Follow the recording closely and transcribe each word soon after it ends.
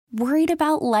Worried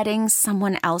about letting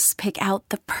someone else pick out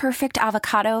the perfect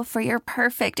avocado for your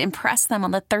perfect impress them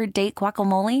on the third date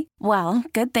guacamole? Well,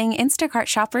 good thing Instacart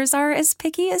shoppers are as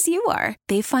picky as you are.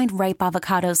 They find ripe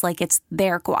avocados like it's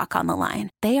their guac on the line.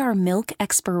 They are milk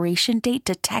expiration date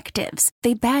detectives.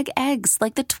 They bag eggs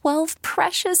like the 12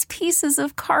 precious pieces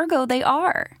of cargo they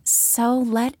are. So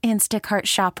let Instacart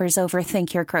shoppers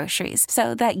overthink your groceries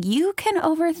so that you can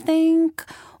overthink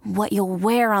what you'll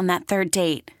wear on that third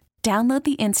date. Download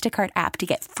the Instacart app to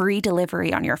get free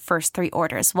delivery on your first 3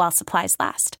 orders while supplies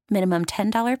last. Minimum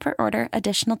 $10 per order.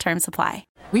 Additional terms apply.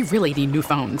 We really need new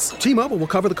phones. T-Mobile will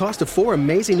cover the cost of 4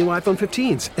 amazing new iPhone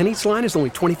 15s, and each line is only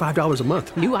 $25 a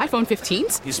month. New iPhone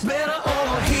 15s? It's better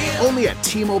over here. Only at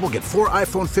T-Mobile, get 4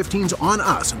 iPhone 15s on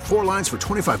us and 4 lines for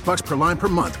 $25 per line per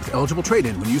month with eligible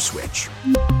trade-in when you switch.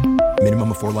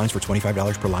 Minimum of 4 lines for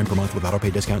 $25 per line per month with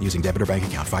autopay discount using debit or bank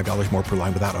account. $5 more per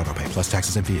line without autopay, plus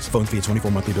taxes and fees. Phone fee at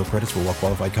 24 monthly bill credits for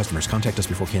well-qualified customers. Contact us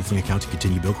before canceling account to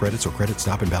continue bill credits or credit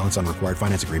stop and balance on required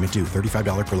finance agreement due.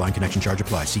 $35 per line connection charge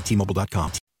applies. See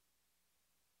T-Mobile.com.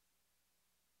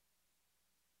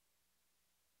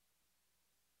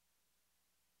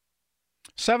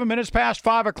 Seven minutes past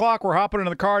 5 o'clock, we're hopping in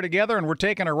the car together and we're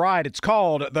taking a ride. It's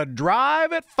called the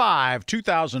Drive at 5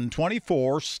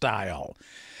 2024 style.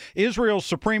 Israel's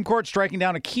Supreme Court striking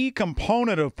down a key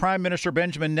component of Prime Minister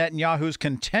Benjamin Netanyahu's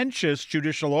contentious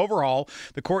judicial overhaul.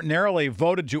 The court narrowly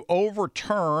voted to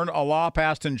overturn a law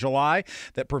passed in July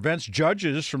that prevents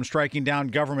judges from striking down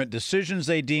government decisions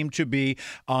they deem to be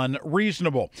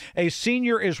unreasonable. A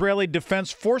senior Israeli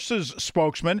Defense Forces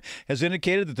spokesman has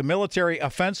indicated that the military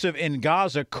offensive in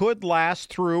Gaza could last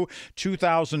through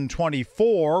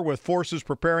 2024, with forces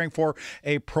preparing for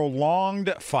a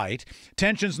prolonged fight.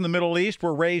 Tensions in the Middle East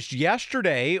were raised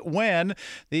yesterday when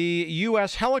the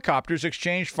U.S. helicopters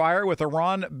exchanged fire with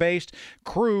Iran-based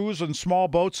crews and small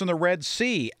boats in the Red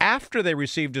Sea after they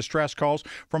received distress calls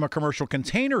from a commercial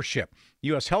container ship.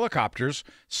 U.S. helicopters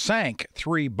sank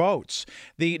 3 boats.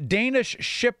 The Danish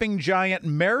shipping giant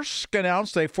Maersk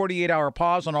announced a 48-hour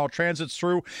pause on all transits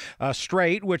through a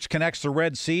strait, which connects the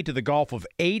Red Sea to the Gulf of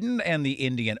Aden and the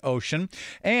Indian Ocean.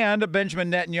 And Benjamin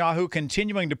Netanyahu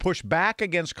continuing to push back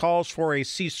against calls for a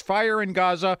ceasefire in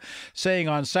Gaza, saying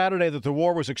on Saturday that the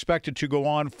war was expected to go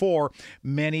on for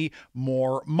many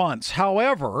more months.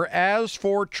 However, as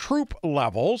for troop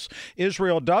levels,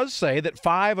 Israel does say that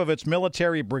 5 of its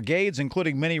military brigades,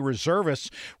 including many reservists,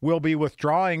 will be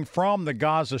withdrawing from the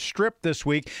Gaza Strip this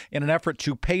week in an effort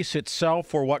to pace itself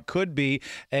for what could be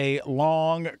a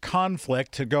long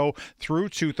conflict to go through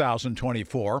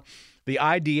 2024. The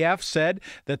IDF said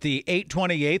that the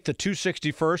 828th, the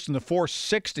 261st, and the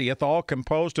 460th, all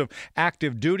composed of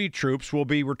active duty troops, will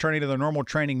be returning to their normal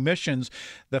training missions.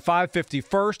 The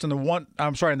 551st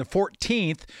and the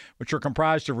 14th, which are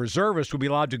comprised of reservists, will be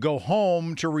allowed to go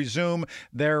home to resume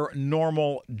their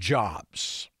normal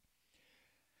jobs.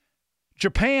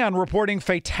 Japan reporting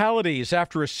fatalities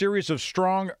after a series of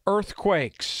strong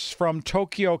earthquakes. From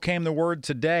Tokyo came the word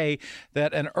today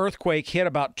that an earthquake hit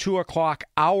about 2 o'clock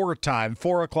our time,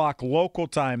 4 o'clock local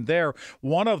time there,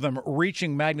 one of them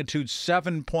reaching magnitude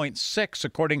 7.6,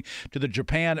 according to the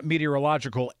Japan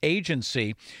Meteorological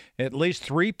Agency. At least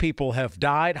 3 people have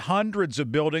died. Hundreds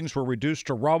of buildings were reduced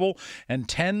to rubble, and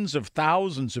tens of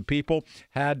thousands of people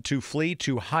had to flee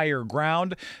to higher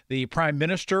ground. The prime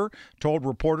minister told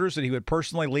reporters that he would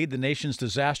personally lead the nation's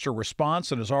disaster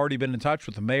response and has already been in touch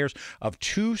with the mayors of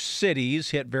 2 cities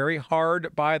hit very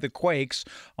hard by the quakes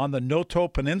on the Noto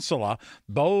Peninsula.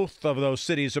 Both of those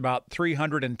cities about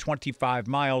 325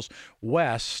 miles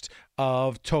west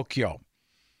of Tokyo.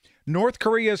 North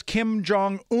Korea's Kim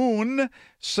Jong-un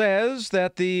says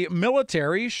that the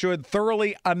military should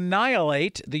thoroughly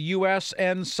annihilate the U.S.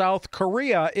 and South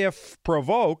Korea if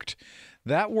provoked.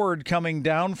 That word coming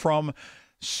down from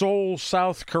Seoul,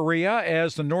 South Korea,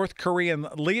 as the North Korean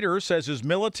leader says his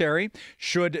military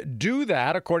should do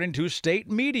that, according to state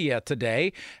media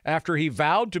today, after he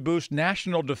vowed to boost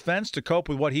national defense to cope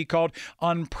with what he called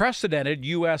unprecedented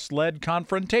U.S.-led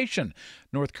confrontation.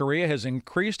 North Korea has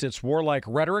increased its warlike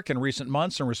rhetoric in recent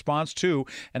months in response to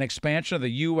an expansion of the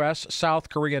U.S.-South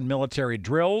Korean military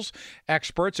drills.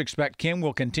 Experts expect Kim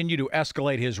will continue to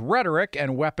escalate his rhetoric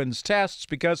and weapons tests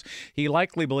because he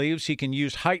likely believes he can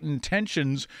use heightened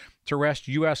tensions to wrest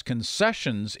U.S.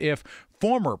 concessions if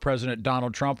former President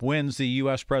Donald Trump wins the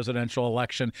U.S. presidential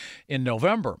election in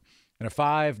November. In a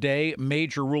 5-day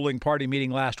major ruling party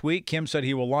meeting last week, Kim said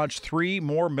he will launch 3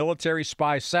 more military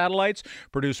spy satellites,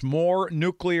 produce more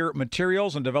nuclear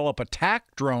materials, and develop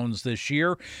attack drones this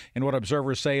year in what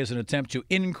observers say is an attempt to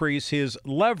increase his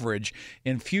leverage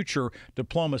in future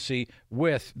diplomacy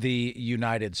with the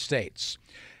United States.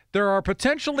 There are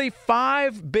potentially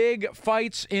 5 big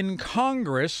fights in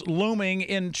Congress looming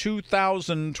in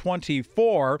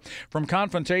 2024, from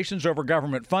confrontations over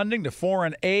government funding to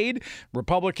foreign aid,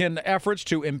 Republican efforts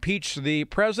to impeach the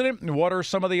president. What are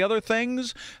some of the other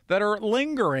things that are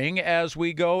lingering as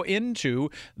we go into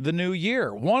the new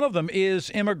year? One of them is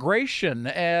immigration,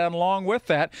 and along with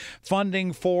that,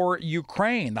 funding for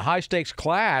Ukraine. The high-stakes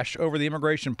clash over the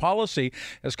immigration policy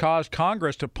has caused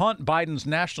Congress to punt Biden's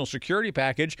national security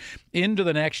package into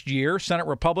the next year. Senate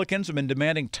Republicans have been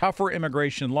demanding tougher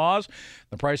immigration laws,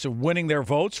 the price of winning their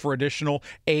votes for additional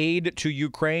aid to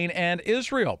Ukraine and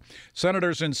Israel.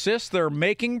 Senators insist they're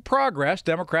making progress.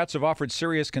 Democrats have offered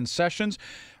serious concessions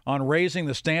on raising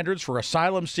the standards for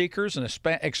asylum seekers and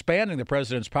expanding the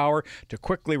president's power to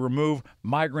quickly remove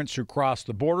migrants who cross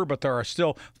the border. But there are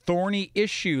still thorny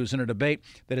issues in a debate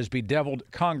that has bedeviled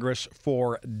Congress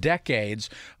for decades.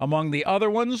 Among the other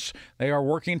ones, they are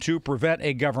working to prevent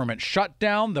a government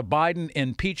shutdown, the Biden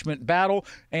impeachment battle,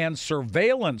 and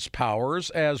surveillance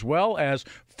powers, as well as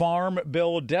farm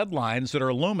bill deadlines that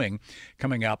are looming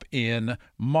coming up in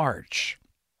March.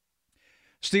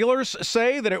 Steelers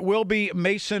say that it will be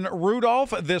Mason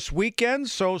Rudolph this weekend,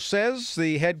 so says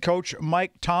the head coach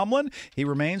Mike Tomlin. He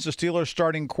remains the Steelers'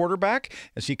 starting quarterback,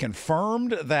 as he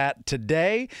confirmed that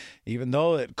today, even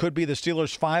though it could be the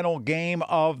Steelers' final game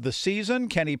of the season.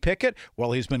 Kenny Pickett,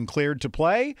 well, he's been cleared to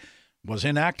play, was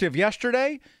inactive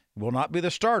yesterday, will not be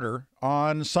the starter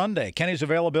on Sunday. Kenny's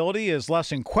availability is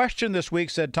less in question this week,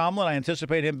 said Tomlin. I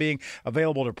anticipate him being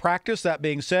available to practice. That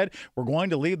being said, we're going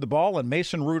to leave the ball in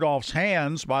Mason Rudolph's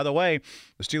hands. By the way,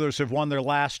 the Steelers have won their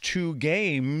last 2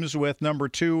 games with number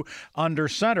 2 under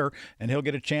center, and he'll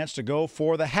get a chance to go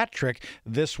for the hat trick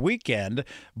this weekend.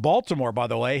 Baltimore, by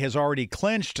the way, has already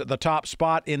clinched the top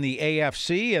spot in the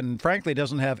AFC and frankly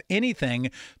doesn't have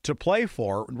anything to play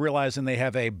for, realizing they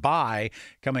have a bye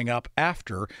coming up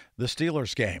after the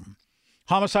Steelers game.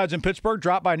 Homicides in Pittsburgh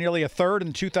dropped by nearly a third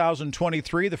in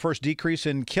 2023, the first decrease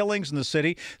in killings in the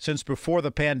city since before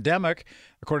the pandemic.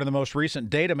 According to the most recent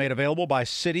data made available by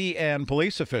city and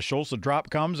police officials, the drop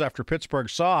comes after Pittsburgh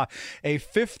saw a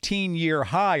 15-year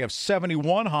high of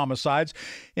 71 homicides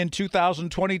in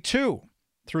 2022.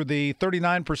 Through the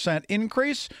 39%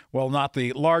 increase, well, not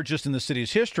the largest in the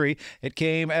city's history, it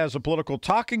came as a political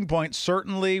talking point,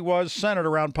 certainly was centered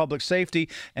around public safety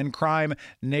and crime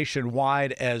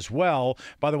nationwide as well.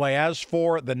 By the way, as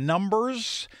for the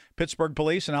numbers, Pittsburgh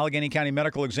Police and Allegheny County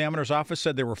Medical Examiner's Office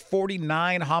said there were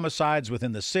 49 homicides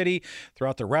within the city.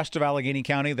 Throughout the rest of Allegheny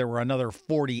County, there were another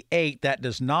 48. That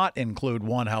does not include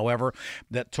one, however,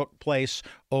 that took place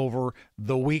over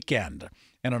the weekend.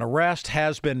 And an arrest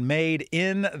has been made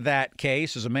in that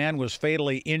case as a man was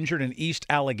fatally injured in East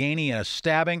Allegheny in a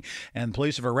stabbing, and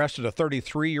police have arrested a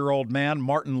 33-year-old man,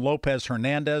 Martin Lopez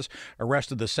Hernandez,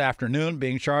 arrested this afternoon,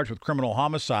 being charged with criminal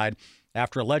homicide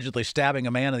after allegedly stabbing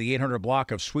a man in the 800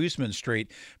 block of Sweesman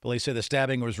Street. Police say the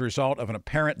stabbing was a result of an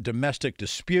apparent domestic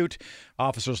dispute.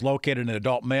 Officers located an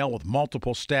adult male with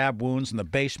multiple stab wounds in the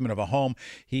basement of a home.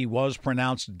 He was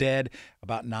pronounced dead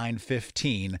about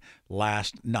 9:15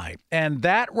 last night. And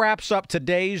that wraps up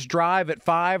today's Drive at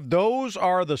 5. Those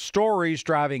are the stories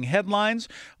driving headlines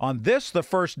on this, the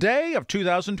first day of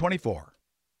 2024.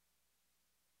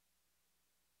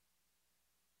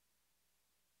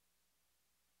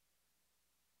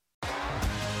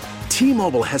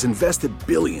 T-Mobile has invested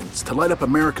billions to light up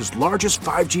America's largest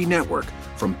 5G network,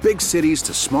 from big cities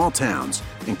to small towns,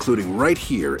 including right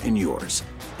here in yours.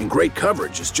 And great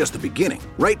coverage is just the beginning.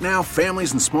 Right now,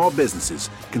 families and small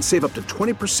businesses can save up to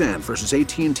 20% versus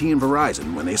AT&T and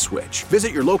Verizon when they switch.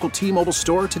 Visit your local T-Mobile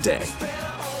store today.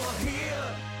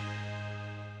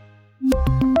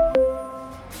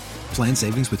 Plan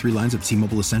savings with 3 lines of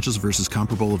T-Mobile Essentials versus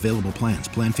comparable available plans.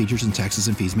 Plan features and taxes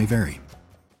and fees may vary.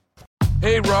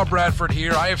 Hey, Rob Bradford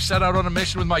here. I have set out on a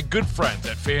mission with my good friends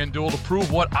at FanDuel to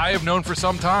prove what I have known for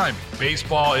some time.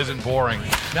 Baseball isn't boring.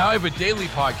 Now I have a daily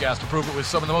podcast to prove it with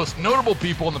some of the most notable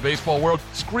people in the baseball world,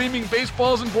 screaming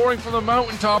baseball isn't boring from the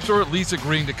mountaintops, or at least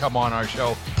agreeing to come on our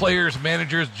show. Players,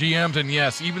 managers, GMs, and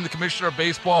yes, even the commissioner of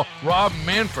baseball, Rob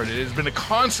Manfred. It has been a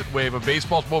constant wave of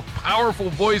baseball's most powerful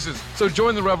voices. So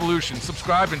join the revolution.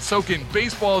 Subscribe and soak in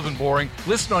Baseball Isn't Boring.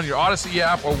 Listen on your Odyssey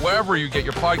app or wherever you get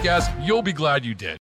your podcasts. You'll be glad you did.